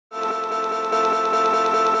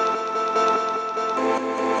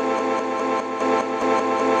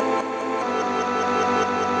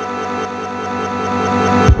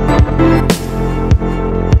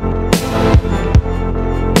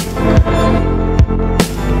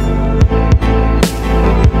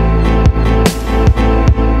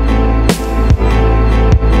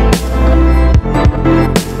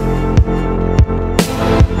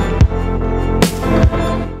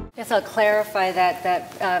clarify that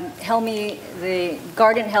Helmy, the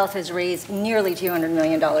Guardant Health has raised nearly $200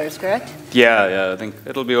 million, correct? Yeah, I think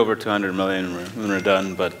it'll be over 200 million when we're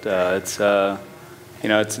done, but this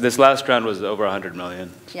last round was over 100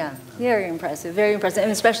 million. Yeah, very impressive,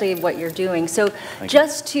 and especially what you're doing. So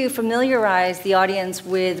just to familiarize the audience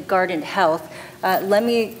with Guardant Health, let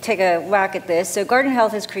me take a whack at this. So Guardant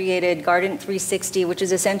Health has created Guardant 360, which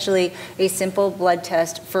is essentially a simple blood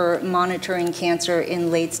test for monitoring cancer in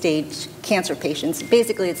late-stage cancer patients.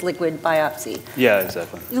 Basically, it's liquid biopsy. Yeah,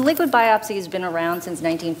 exactly. Liquid biopsy has been around since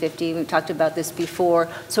 1950. We've talked about this before.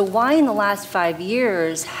 So why in the last 5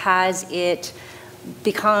 years has it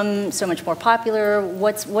become so much more popular?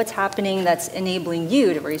 What's happening that's enabling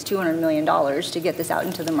you to raise $200 million to get this out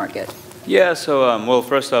into the market? Yeah, so well,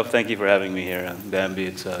 first off, thank you for having me here, Bambi.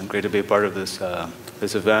 It's great to be a part of this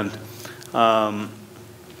this event. I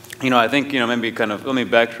think maybe let me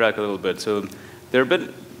backtrack a little bit. So there have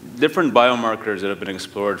been different biomarkers that have been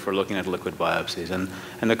explored for looking at liquid biopsies, and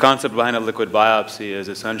the concept behind a liquid biopsy is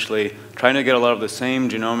essentially trying to get a lot of the same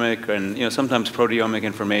genomic and sometimes proteomic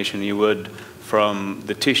information you would from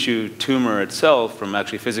the tissue tumor itself, from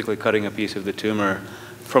actually physically cutting a piece of the tumor,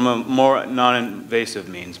 from a more non-invasive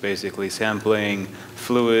means, basically sampling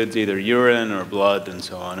fluids, either urine or blood and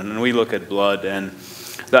so on. And we look at blood, and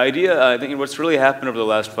the idea, I think what's really happened over the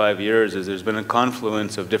last 5 years is there's been a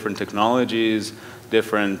confluence of different technologies,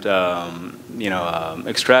 different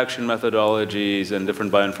extraction methodologies, and different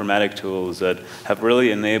bioinformatic tools that have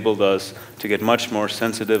really enabled us to get much more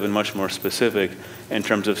sensitive and much more specific in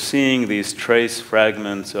terms of seeing these trace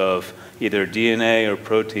fragments of either DNA or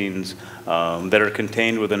proteins that are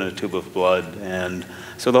contained within a tube of blood. And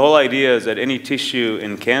so the whole idea is that any tissue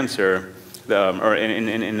in cancer or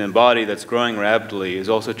in the body that's growing rapidly is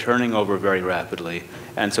also turning over very rapidly.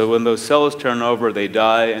 And so when those cells turn over, they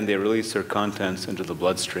die and they release their contents into the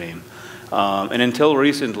bloodstream. And until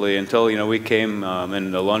recently, until we came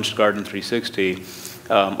and launched Guardant 360,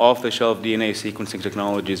 off-the-shelf DNA sequencing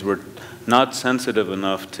technologies were not sensitive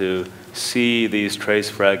enough to see these trace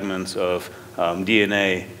fragments of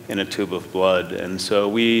DNA in a tube of blood. And so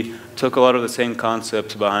we took a lot of the same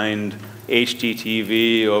concepts behind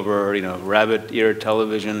HDTV over rabbit ear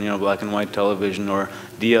television, black and white television, or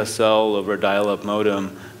DSL over dial-up modem,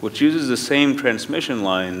 which uses the same transmission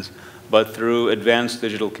lines, but through advanced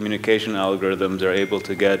digital communication algorithms, they're able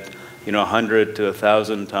to get 100 to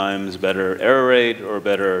 1,000 times better error rate or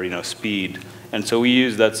better speed. And so we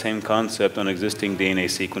use that same concept on existing DNA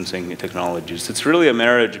sequencing technologies. It's really a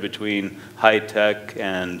marriage between high tech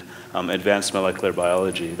and advanced molecular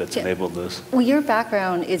biology that's enabled this. Well, your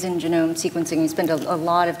background is in genome sequencing. You spend a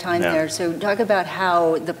lot of time there. So talk about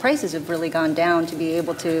how the prices have really gone down to be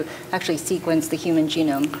able to actually sequence the human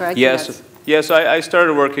genome, correct? Yes. Yes, I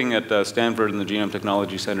started working at Stanford in the Genome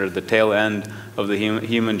Technology Center at the tail end of the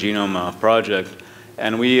Human Genome Project.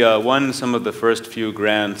 And we won some of the first few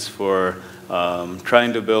grants for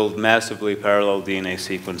trying to build massively parallel DNA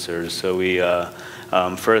sequencers. So we I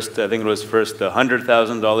think it was first the $100,000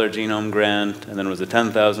 genome grant, and then it was a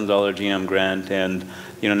 $10,000 genome grant, and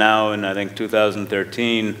now in I think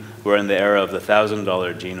 2013 we're in the era of the $1,000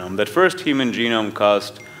 genome. That first human genome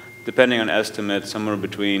cost, depending on estimates, somewhere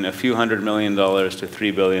between a few $100 million to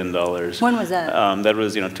 $3 billion. When was that? That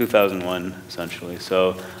was 2001 essentially.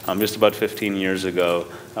 So just about 15 years ago,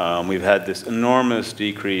 we've had this enormous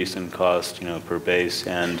decrease in cost per base.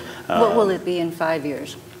 And what will it be in 5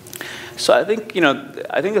 years? So I think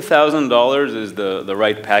 $1,000 is the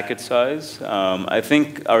right packet size. I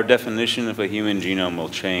think our definition of a human genome will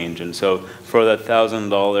change, and so for that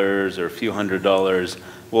 $1,000 or a few $100,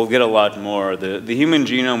 we'll get a lot more. The human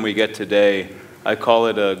genome we get today, I call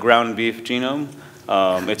it a ground beef genome.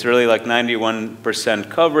 It's really like 91%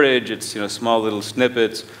 coverage. It's small little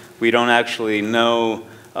snippets. We don't actually know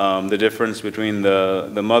the difference between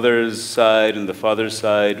the mother's side and the father's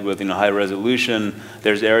side with high resolution.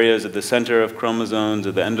 There's areas at the center of chromosomes,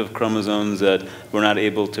 at the end of chromosomes that we're not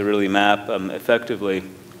able to really map effectively.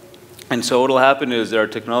 And so what will happen is there are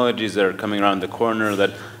technologies that are coming around the corner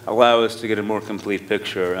that allow us to get a more complete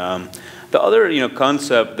picture. The other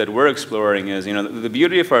concept that we're exploring is the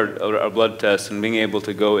beauty of our blood tests and being able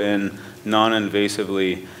to go in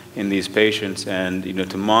non-invasively in these patients and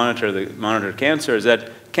to monitor cancer is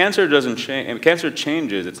that cancer doesn't change. Cancer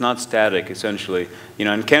changes. It's not static, essentially.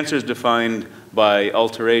 And cancer is defined by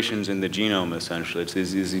alterations in the genome, essentially. It's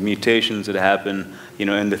these mutations that happen,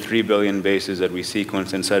 in the 3 billion bases that we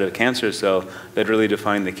sequence inside a cancer cell that really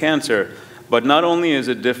define the cancer. But not only is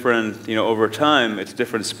it different, over time, it's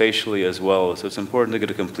different spatially as well. So it's important to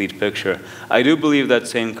get a complete picture. I do believe that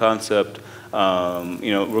same concept. We're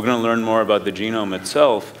going to learn more about the genome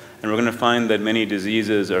itself. And we're going to find that many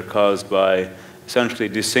diseases are caused by essentially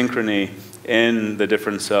desynchrony in the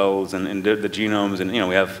different cells and in the genomes. And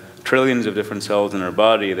we have trillions of different cells in our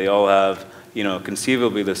body. They all have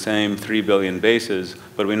conceivably the same 3 billion bases,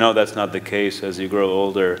 but we know that's not the case. As you grow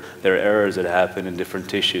older, there are errors that happen in different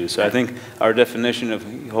tissues. So I think our definition of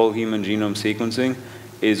whole human genome sequencing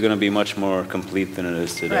is going to be much more complete than it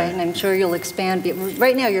is today. Right, and I'm sure you'll expand.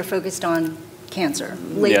 Right now you're focused on cancer,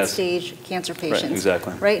 late-stage cancer patients. Right,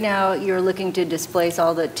 exactly. Right now you're looking to displace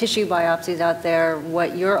all the tissue biopsies out there.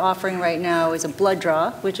 What you're offering right now is a blood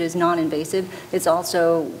draw, which is non-invasive. It's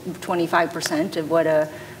also 25% of what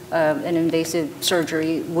an invasive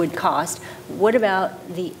surgery would cost. What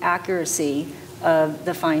about the accuracy of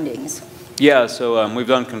the findings? Yeah, so we've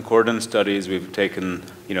done concordant studies. We've taken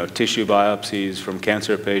tissue biopsies from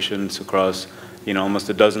cancer patients across almost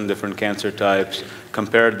a dozen different cancer types,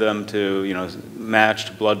 compared them to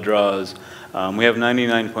matched blood draws. We have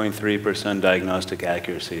 99.3% diagnostic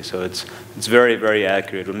accuracy, so it's very, very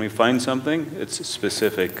accurate. When we find something, it's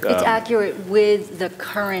specific. It's accurate with the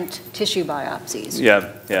current tissue biopsies.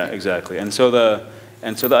 Yeah, exactly. And so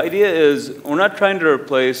the idea is we're not trying to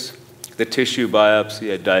replace the tissue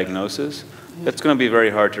biopsy at diagnosis. That's going to be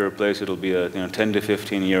very hard to replace. It'll be a 10 to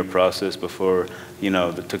 15 year process before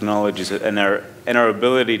the technologies and our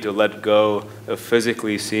ability to let go of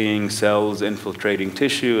physically seeing cells infiltrating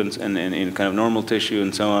tissue and in kind of normal tissue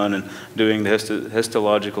and so on, and doing the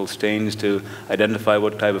histological stains to identify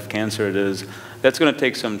what type of cancer it is. That's going to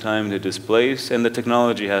take some time to displace, and the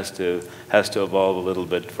technology has to evolve a little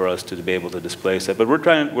bit for us to be able to displace that. But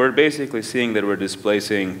we're basically seeing that we're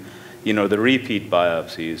displacing the repeat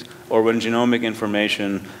biopsies, or when genomic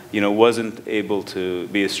information, wasn't able to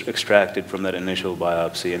be extracted from that initial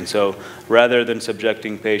biopsy. And so rather than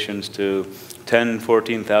subjecting patients to $10,000,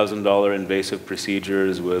 $14,000 invasive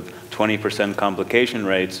procedures with 20% complication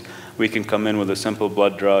rates, we can come in with a simple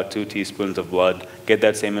blood draw, 2 teaspoons of blood, get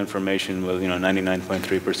that same information with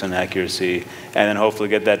 99.3% accuracy, and then hopefully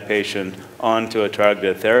get that patient onto a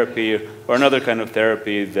targeted therapy or another kind of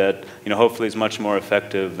therapy that hopefully is much more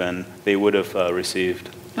effective than they would have received.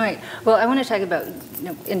 Right. Well, I want to talk about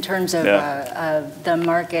in terms of the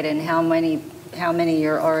market and how many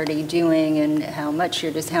you're already doing and how many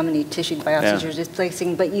tissue biopsies you're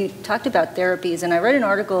displacing. But you talked about therapies, and I read an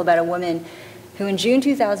article about a woman who in June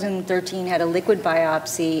 2013 had a liquid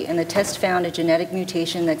biopsy, and the test found a genetic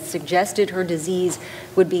mutation that suggested her disease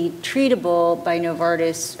would be treatable by a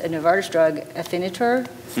Novartis drug, Afinitor.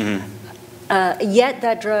 Mm-hmm. Yet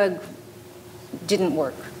that drug didn't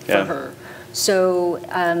work for her. So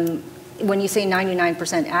when you say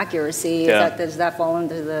 99% accuracy, does that fall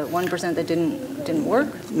into the 1% that didn't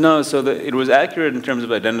work? No, so it was accurate in terms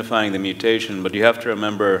of identifying the mutation, but you have to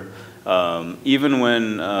remember, even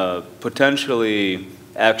when potentially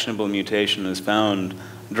actionable mutation is found,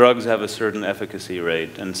 drugs have a certain efficacy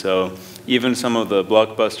rate. And so even some of the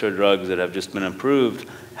blockbuster drugs that have just been approved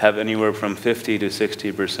have anywhere from 50 to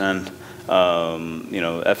 60%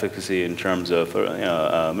 efficacy in terms of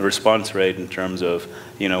response rate in terms of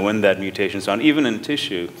when that mutation is found, even in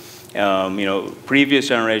tissue. Previous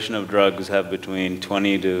generation of drugs have between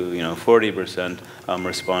 20 to 40%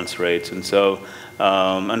 response rates, and so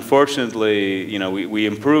unfortunately, we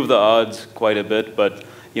improve the odds quite a bit, but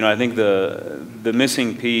I think the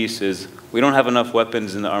missing piece is we don't have enough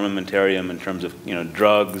weapons in the armamentarium in terms of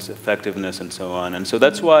drugs, effectiveness, and so on, and so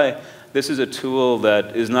that's why this is a tool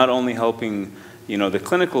that is not only helping the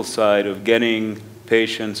clinical side of getting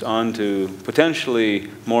patients onto potentially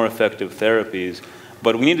more effective therapies,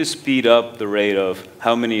 but we need to speed up the rate of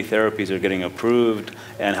how many therapies are getting approved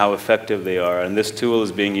and how effective they are. And this tool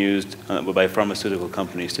is being used by pharmaceutical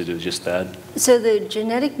companies to do just that. So the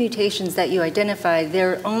genetic mutations that you identify,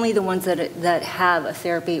 they're only the ones that have a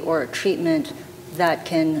therapy or a treatment that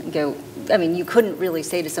can go. I mean, you couldn't really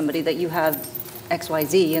say to somebody that you have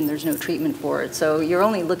XYZ and there's no treatment for it. So you're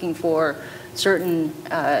only looking for certain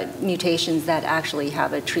mutations that actually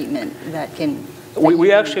have a treatment that can.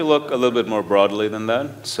 We actually look a little bit more broadly than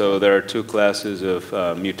that. So there are 2 classes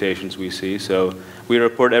of mutations we see. So we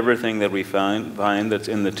report everything that we find that's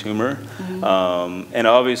in the tumor. Mm-hmm. And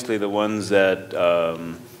obviously the ones that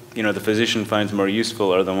the physician finds more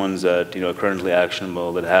useful are the ones that are currently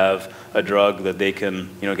actionable, that have a drug that they can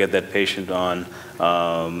get that patient on,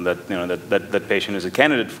 that patient is a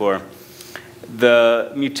candidate for.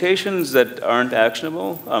 The mutations that aren't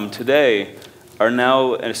actionable today are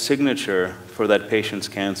now a signature for that patient's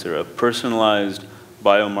cancer, a personalized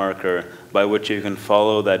biomarker by which you can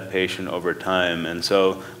follow that patient over time. And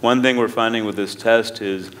so one thing we're finding with this test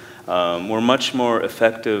is were much more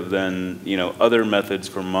effective than other methods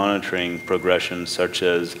for monitoring progression, such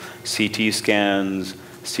as CT scans,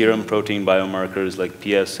 serum protein biomarkers like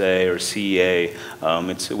PSA or CEA.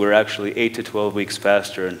 We're actually 8 to 12 weeks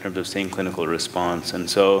faster in terms of seeing clinical response. And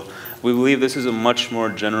so we believe this is a much more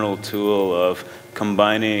general tool of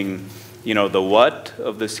combining the what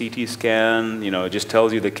of the CT scan, it just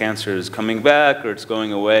tells you the cancer is coming back or it's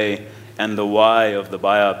going away, and the why of the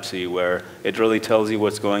biopsy, where it really tells you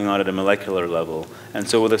what's going on at a molecular level. And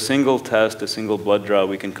so with a single test, a single blood draw,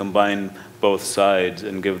 we can combine both sides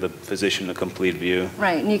and give the physician a complete view.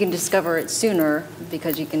 Right, and you can discover it sooner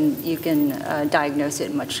because you can diagnose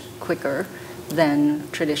it much quicker than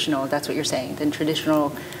traditional, that's what you're saying, than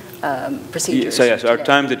traditional procedures. So yes, our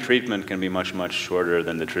time to treatment can be much, much shorter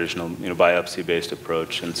than the traditional biopsy-based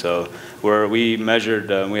approach. And so where we measured,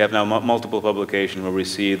 we have now multiple publications where we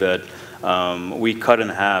see that we cut in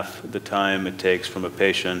half the time it takes from a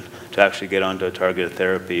patient to actually get onto a targeted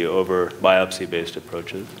therapy over biopsy-based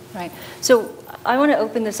approaches. Right. So I want to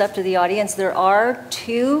open this up to the audience. There are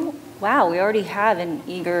two, wow, we already have an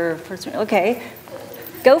eager person. Okay,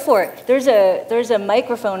 go for it. There's a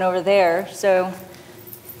microphone over there, so.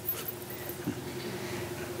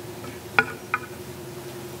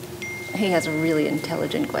 He has a really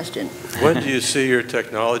intelligent question. When do you see your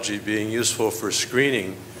technology being useful for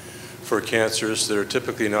screening for cancers that are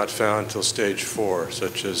typically not found until stage 4,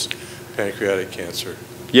 such as pancreatic cancer?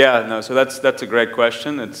 Yeah, no, so that's a great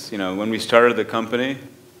question. It's, when we started the company,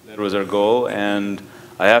 that was our goal, and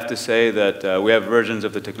I have to say that we have versions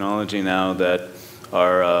of the technology now that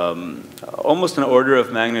are almost an order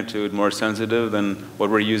of magnitude more sensitive than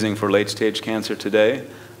what we're using for late-stage cancer today,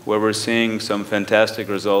 where we're seeing some fantastic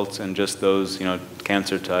results in just those,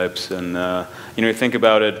 cancer types. And, you think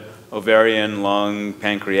about it, ovarian, lung,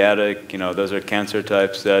 pancreatic, those are cancer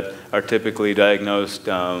types that are typically diagnosed,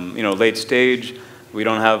 late stage. We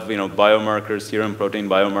don't have, biomarkers, serum protein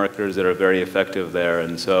biomarkers that are very effective there.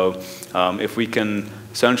 And so if we can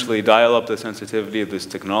essentially dial up the sensitivity of this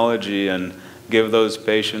technology and give those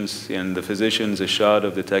patients and the physicians a shot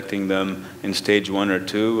of detecting them in stage 1 or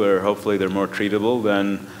 2, where hopefully they're more treatable,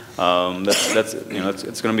 then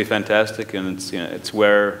it's going to be fantastic, and it's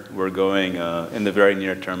where we're going in the very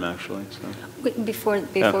near term, actually. So. Before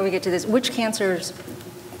we get to this, which cancers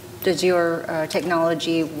does your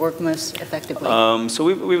technology work most effectively? So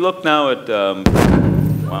we've looked now at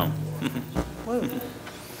wow.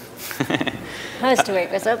 Has to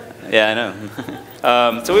wake us up. Yeah, I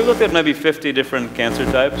know. So we've looked at maybe 50 different cancer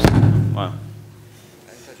types. Wow.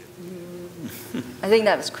 I think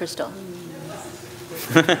that was Crystal.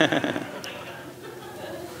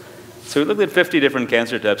 So we looked at 50 different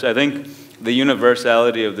cancer types. I think the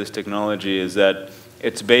universality of this technology is that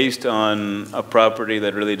it's based on a property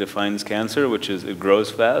that really defines cancer, which is it grows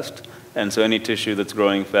fast. And so any tissue that's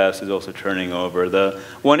growing fast is also turning over. The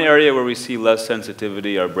one area where we see less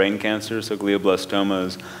sensitivity are brain cancers, so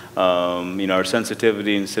glioblastomas. Our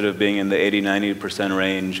sensitivity, instead of being in the 80–90%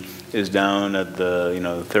 range, is down at the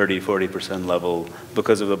 30–40% level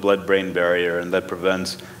because of the blood-brain barrier, and that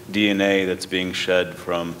prevents DNA that's being shed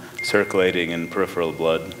from circulating in peripheral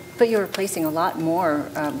blood. But you're replacing a lot more.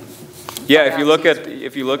 Yeah, if you look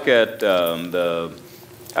at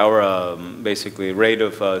our basically rate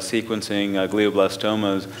of sequencing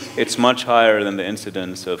glioblastomas, it's much higher than the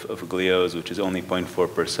incidence of glios, which is only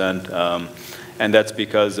 0.4%. And that's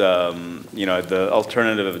because the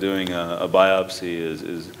alternative of doing a biopsy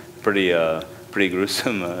is pretty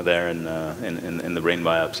gruesome there in the brain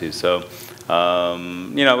biopsies. So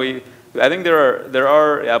I think there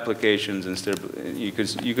are applications instead. You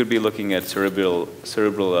could be looking at cerebral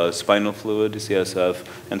spinal fluid, CSF,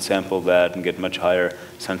 and sample that and get much higher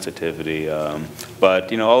sensitivity.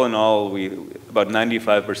 But all in all, about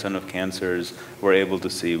 95% of cancers we're able to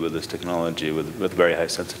see with this technology with very high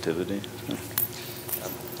sensitivity.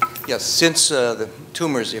 Yes, since the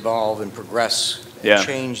tumors evolve and progress and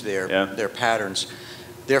change their patterns,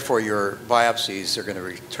 therefore your biopsies are going to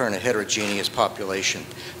return a heterogeneous population.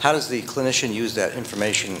 How does the clinician use that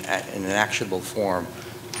information in an actionable form?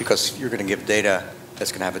 Because you're going to give data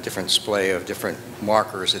that's going to have a different display of different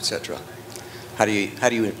markers, etc. How do you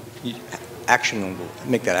actionable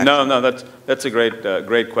make that actionable? No, that's a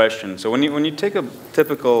great question. So when you take a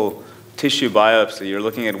typical tissue biopsy, you're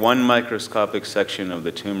looking at one microscopic section of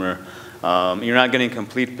the tumor. You're not getting a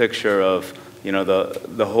complete picture of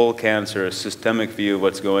the whole cancer, a systemic view of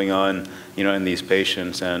what's going on, in these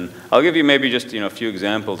patients. And I'll give you maybe just, a few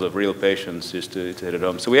examples of real patients just to hit it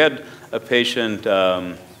home. So we had a patient,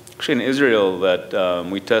 actually in Israel, that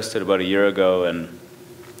we tested about a year ago, and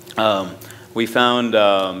we found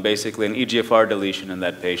basically an EGFR deletion in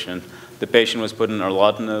that patient. The patient was put in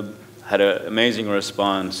erlotinib, had an amazing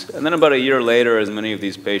response. And then about a year later, as many of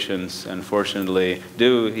these patients unfortunately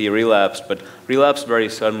do, he relapsed, but relapsed very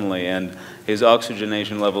suddenly, and his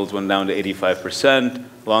oxygenation levels went down to 85%,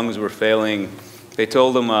 lungs were failing. They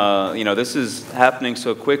told him, this is happening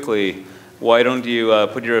so quickly, why don't you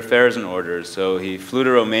put your affairs in order? So he flew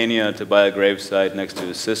to Romania to buy a gravesite next to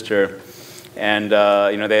his sister, and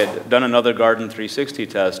they had done another Garden 360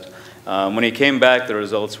 test. When he came back, the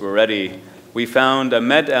results were ready. We found a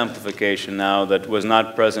MET amplification now that was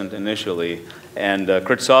not present initially, and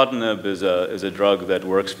crizotinib is a drug that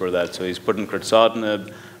works for that. So he's put in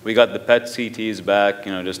crizotinib. We got the PET CTs back,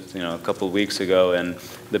 just a couple of weeks ago, and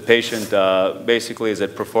the patient basically is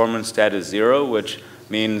at performance status 0, which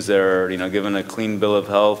means they're given a clean bill of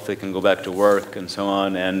health, they can go back to work and so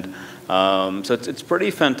on. And so it's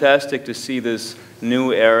pretty fantastic to see this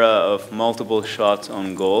new era of multiple shots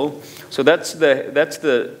on goal. So that's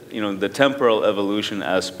the temporal evolution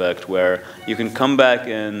aspect, where you can come back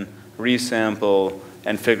in, resample,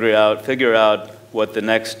 and figure out what the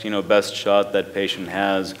next best shot that patient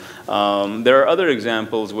has. There are other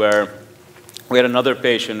examples where we had another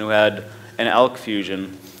patient who had an ALK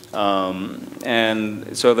fusion,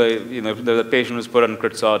 and so the patient was put on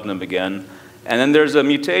crizotinib again. And then there's a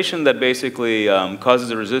mutation that basically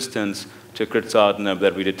causes a resistance to crizotinib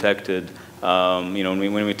that we detected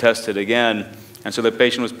when we tested again. And so the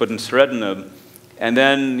patient was put in sirolitinib. And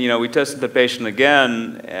then we tested the patient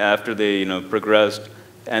again after they progressed.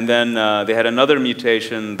 And then they had another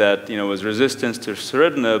mutation that was resistant to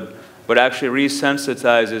sirolitinib, but actually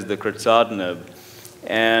resensitizes the crizotinib.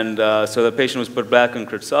 And so the patient was put back on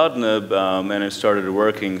crizotinib, and it started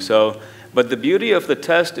working. But the beauty of the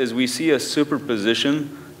test is we see a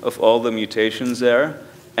superposition of all the mutations there,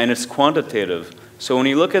 and it's quantitative. So when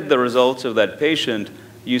you look at the results of that patient,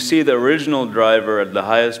 you see the original driver at the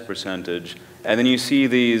highest percentage, and then you see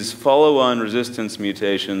these follow-on resistance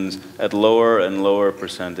mutations at lower and lower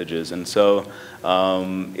percentages. And so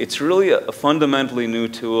it's really a fundamentally new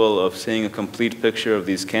tool of seeing a complete picture of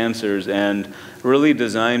these cancers and really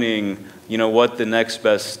designing what the next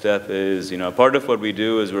best step is. Part of what we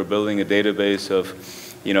do is we're building a database of,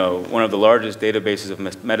 one of the largest databases of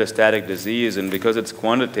metastatic disease, and because it's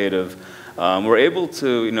quantitative, we're able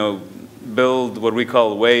to, build what we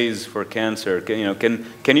call ways for cancer.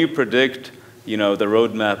 Can you predict, the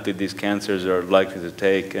roadmap that these cancers are likely to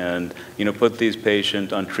take, and, put these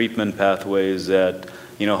patients on treatment pathways that,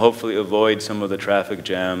 hopefully avoid some of the traffic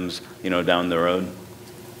jams, down the road.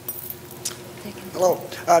 Hello,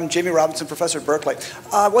 I'm Jamie Robinson, professor at Berkeley.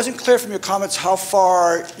 It wasn't clear from your comments how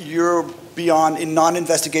far you're beyond in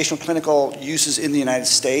non-investigational clinical uses in the United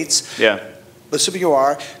States. Yeah. Assuming you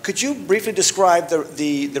are, could you briefly describe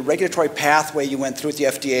the regulatory pathway you went through with the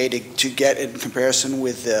FDA to get in comparison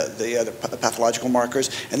with the other pathological markers?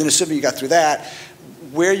 And then assuming you got through that,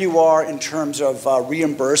 where you are in terms of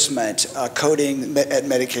reimbursement, coding at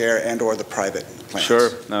Medicare and or the private plans? Sure.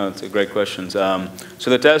 No, it's a great question. So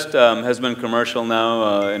the test has been commercial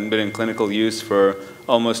now and been in clinical use for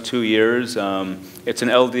almost 2 years. It's an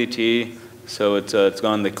LDT, so it's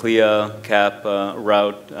gone the CLIA CAP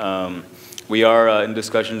route. We are in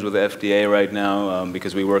discussions with the FDA right now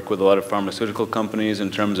because we work with a lot of pharmaceutical companies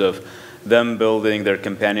in terms of them building their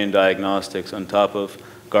companion diagnostics on top of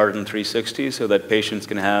Garden 360 so that patients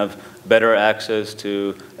can have better access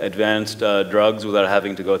to advanced drugs without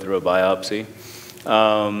having to go through a biopsy.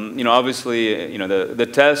 Obviously, the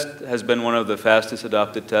test has been one of the fastest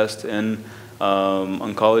adopted tests in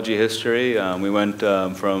oncology history. We went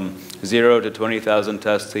from 0 to 20,000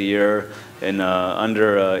 tests a year in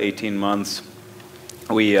under 18 months.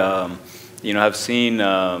 We, have seen,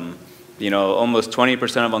 almost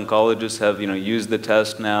 20% of oncologists have, used the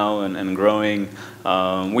test now and growing.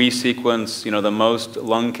 We sequence, the most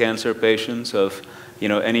lung cancer patients of,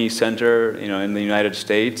 any center, in the United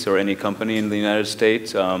States or any company in the United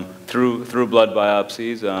States through blood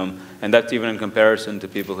biopsies. And that's even in comparison to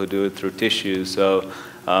people who do it through tissue. So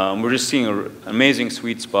we're just seeing an amazing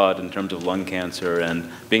sweet spot in terms of lung cancer and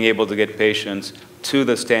being able to get patients to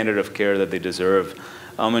the standard of care that they deserve.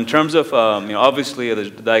 In terms of, obviously the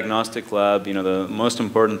diagnostic lab, the most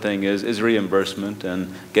important thing is reimbursement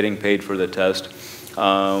and getting paid for the test.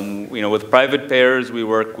 With private payers, we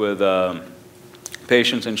work with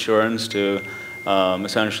patients' insurance to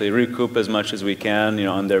essentially recoup as much as we can,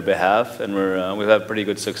 on their behalf, and we've had pretty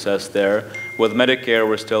good success there. With Medicare,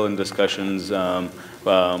 we're still in discussions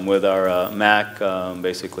with our MAC,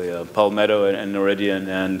 basically Palmetto and Noridian,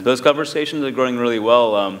 and those conversations are going really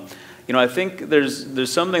well. I think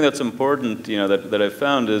there's something that's important, that I've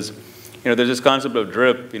found is, there's this concept of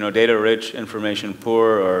DRIP, data rich, information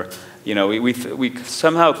poor, or, we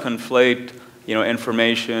somehow conflate,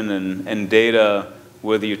 information and data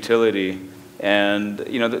with utility. And,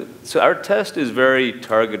 so our test is very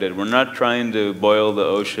targeted. We're not trying to boil the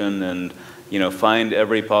ocean and, find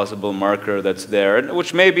every possible marker that's there,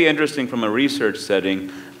 which may be interesting from a research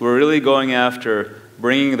setting. We're really going after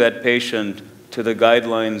bringing that patient to the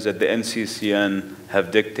guidelines that the NCCN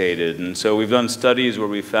have dictated. And so we've done studies where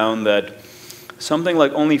we found that something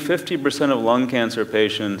like only 50% of lung cancer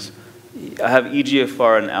patients have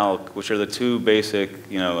EGFR and ALK, which are the two basic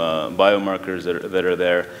biomarkers that are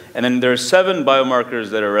there. And then there are 7 biomarkers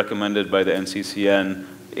that are recommended by the NCCN.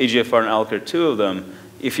 EGFR and ALK are 2 of them.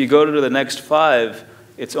 If you go to the next 5,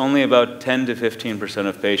 it's only about 10 to 15%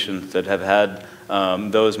 of patients that have had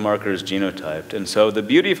those markers genotyped. And so the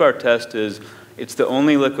beauty of our test is it's the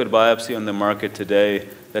only liquid biopsy on the market today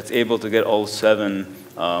that's able to get all 7,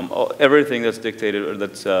 everything that's dictated or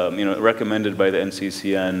that's recommended by the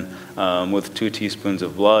NCCN with 2 teaspoons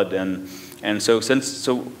of blood. And so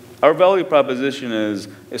our value proposition is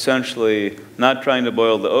essentially not trying to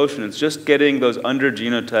boil the ocean. It's just getting those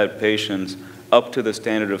under-genotyped patients up to the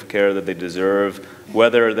standard of care that they deserve,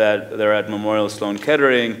 whether that they're at Memorial Sloan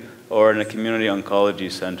Kettering or in a community oncology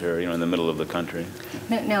center, in the middle of the country.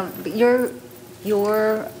 Now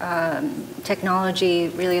your technology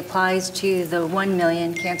really applies to the 1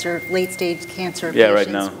 million late-stage cancer patients. Yeah, right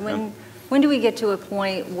now. When do we get to a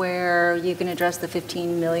point where you can address the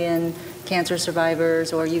 15 million cancer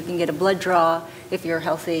survivors, or you can get a blood draw if you're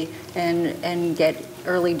healthy and get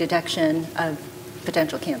early detection of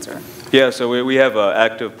potential cancer? Yeah, so we have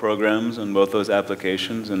active programs on both those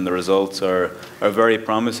applications, and the results are very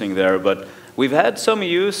promising there. But we've had some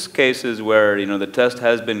use cases where the test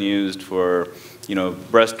has been used for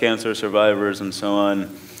breast cancer survivors and so on,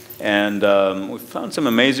 and we found some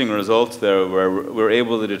amazing results there where we're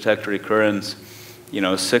able to detect recurrence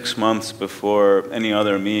 6 months before any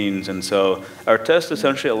other means. And so our test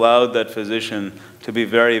essentially allowed that physician to be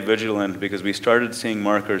very vigilant, because we started seeing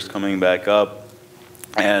markers coming back up.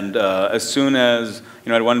 And as soon as, I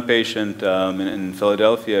had one patient in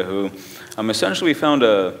Philadelphia who essentially found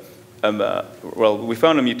we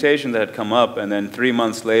found a mutation that had come up, and then 3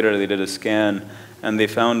 months later they did a scan, and they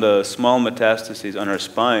found a small metastasis on her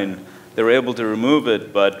spine. They were able to remove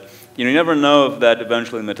it, but you never know if that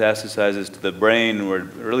eventually metastasizes to the brain, where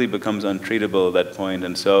it really becomes untreatable at that point.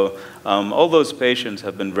 And so all those patients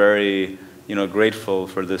have been very grateful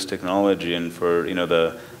for this technology and for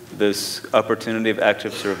this opportunity of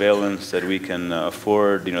active surveillance that we can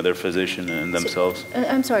afford, their physician and themselves.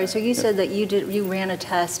 I'm sorry, so you said that you ran a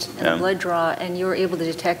test and a blood draw, and you were able to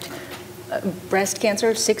detect breast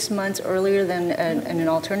cancer 6 months earlier than an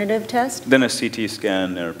alternative test? Then a CT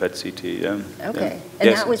scan or PET CT, yeah. Okay, yeah. And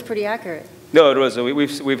that was pretty accurate? No, it was.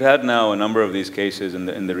 We've had now a number of these cases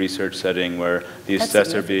in the research setting where these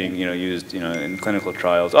tests are being used in clinical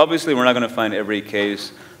trials. Obviously, we're not going to find every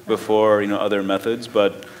case before other methods,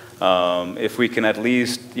 but if we can at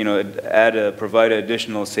least provide an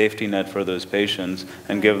additional safety net for those patients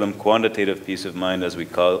and give them quantitative peace of mind, as we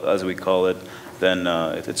call it, then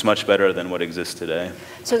it's much better than what exists today.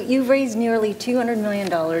 So you've raised nearly $200 million.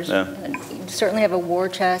 Yeah. You certainly have a war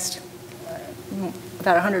chest.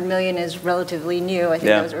 About $100 million is relatively new. I think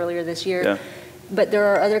that was earlier this year. Yeah. But there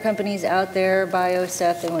are other companies out there,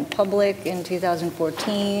 Bioseth, they went public in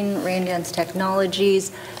 2014, Randance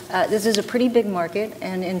Technologies. This is a pretty big market,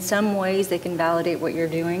 and in some ways they can validate what you're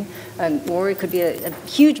doing, or it could be a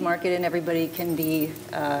huge market and everybody can be,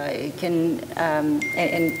 and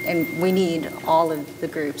we need all of the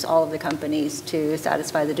groups, all of the companies to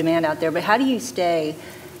satisfy the demand out there. But how do you stay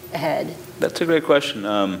ahead? That's a great question.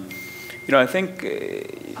 I think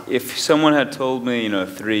if someone had told me,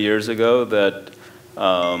 3 years ago that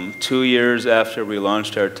 2 years after we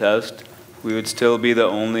launched our test, we would still be the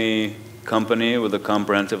only company with a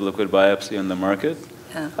comprehensive liquid biopsy on the market,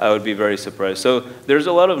 I would be very surprised. So there's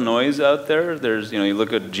a lot of noise out there. There's, you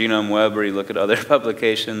look at Genome Web or you look at other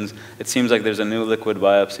publications, it seems like there's a new liquid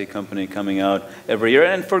biopsy company coming out every year,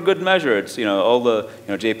 and for good measure. It's, all the,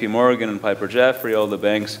 JP Morgan and Piper Jaffray, all the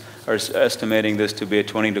banks are estimating this to be a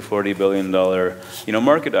 $20 to $40 billion,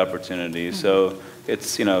 market opportunity. Mm-hmm. So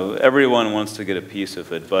it's, everyone wants to get a piece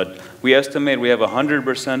of it. But we estimate we have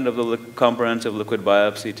 100% of the comprehensive liquid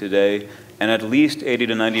biopsy today, and at least 80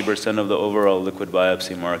 to 90% of the overall liquid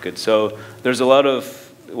biopsy market. So there's a lot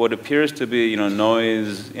of what appears to be,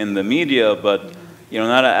 noise in the media, but,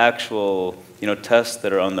 not an actual, tests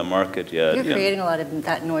that are on the market yet. You're creating a lot of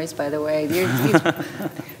that noise, by the way. You're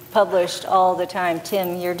published all the time.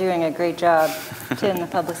 Tim, you're doing a great job. Tim, the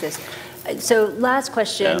publicist. So last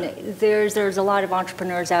question, there's a lot of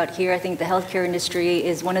entrepreneurs out here. I think the healthcare industry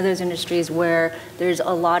is one of those industries where there's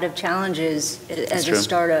a lot of challenges as a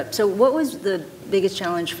startup. So what was the biggest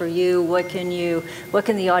challenge for you? What can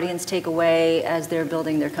the audience take away as they're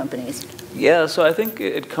building their companies? Yeah, so I think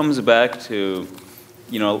it comes back to,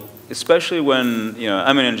 especially when,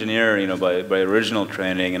 I'm an engineer, by original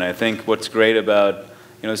training, and I think what's great about,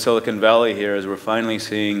 Silicon Valley here is we're finally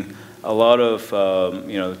seeing a lot of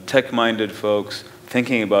tech-minded folks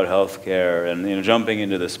thinking about healthcare and jumping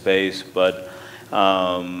into the space. But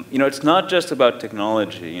it's not just about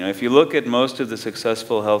technology. If you look at most of the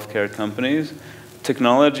successful healthcare companies,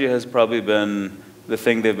 technology has probably been the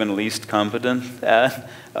thing they've been least competent at.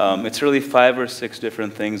 It's really 5 or 6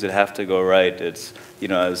 different things that have to go right. It's,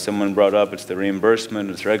 as someone brought up, it's the reimbursement,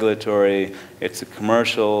 it's regulatory, it's the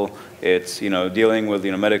commercial, it's, dealing with,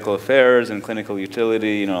 medical affairs and clinical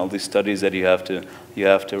utility, all these studies that you have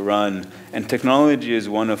to run. And technology is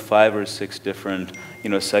one of 5 or 6 different,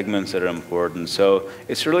 segments that are important. So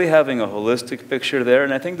it's really having a holistic picture there.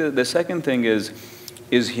 And I think the second thing is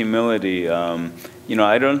humility.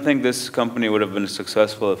 I don't think this company would have been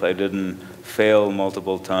successful if I didn't fail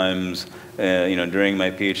multiple times, during my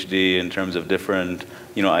PhD in terms of different,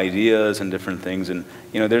 ideas and different things. And,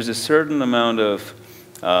 there's a certain amount of,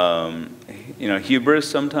 hubris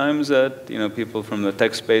sometimes that, people from the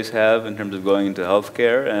tech space have in terms of going into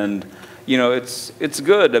healthcare. And, it's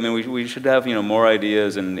good. I mean, we should have, more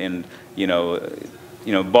ideas and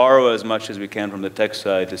borrow as much as we can from the tech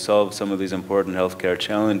side to solve some of these important healthcare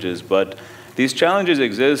challenges. But these challenges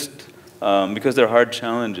exist because they're hard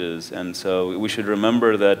challenges, and so we should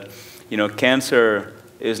remember that, cancer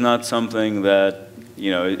is not something that,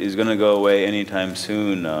 is going to go away anytime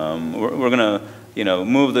soon. We're going to,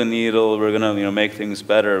 move the needle. We're going to, make things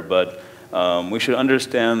better. But we should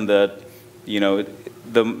understand that,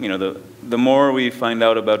 the more we find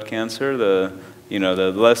out about cancer, the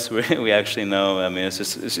less we actually know. I mean, it's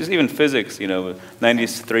just even physics.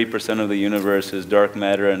 93% of the universe is dark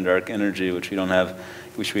matter and dark energy, which we don't have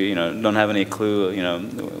any clue,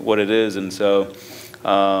 what it is. And so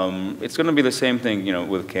it's going to be the same thing,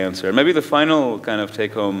 with cancer. Maybe the final kind of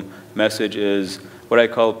take-home message is what I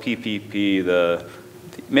call PPP.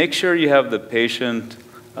 Make sure you have the patient,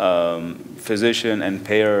 physician, and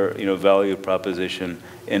payer, value proposition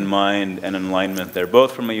in mind and in alignment there,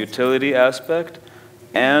 both from a utility aspect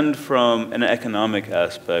and from an economic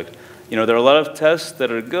aspect. There are a lot of tests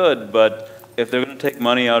that are good, but if they're going to take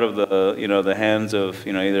money out of the, the hands of,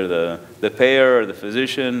 either the payer or the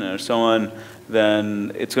physician or so on,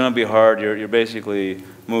 then it's going to be hard. You're basically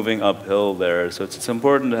moving uphill there. So it's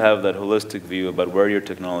important to have that holistic view about where your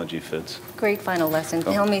technology fits. Great final lesson.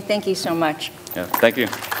 Helmi, thank you so much. Yeah, thank you.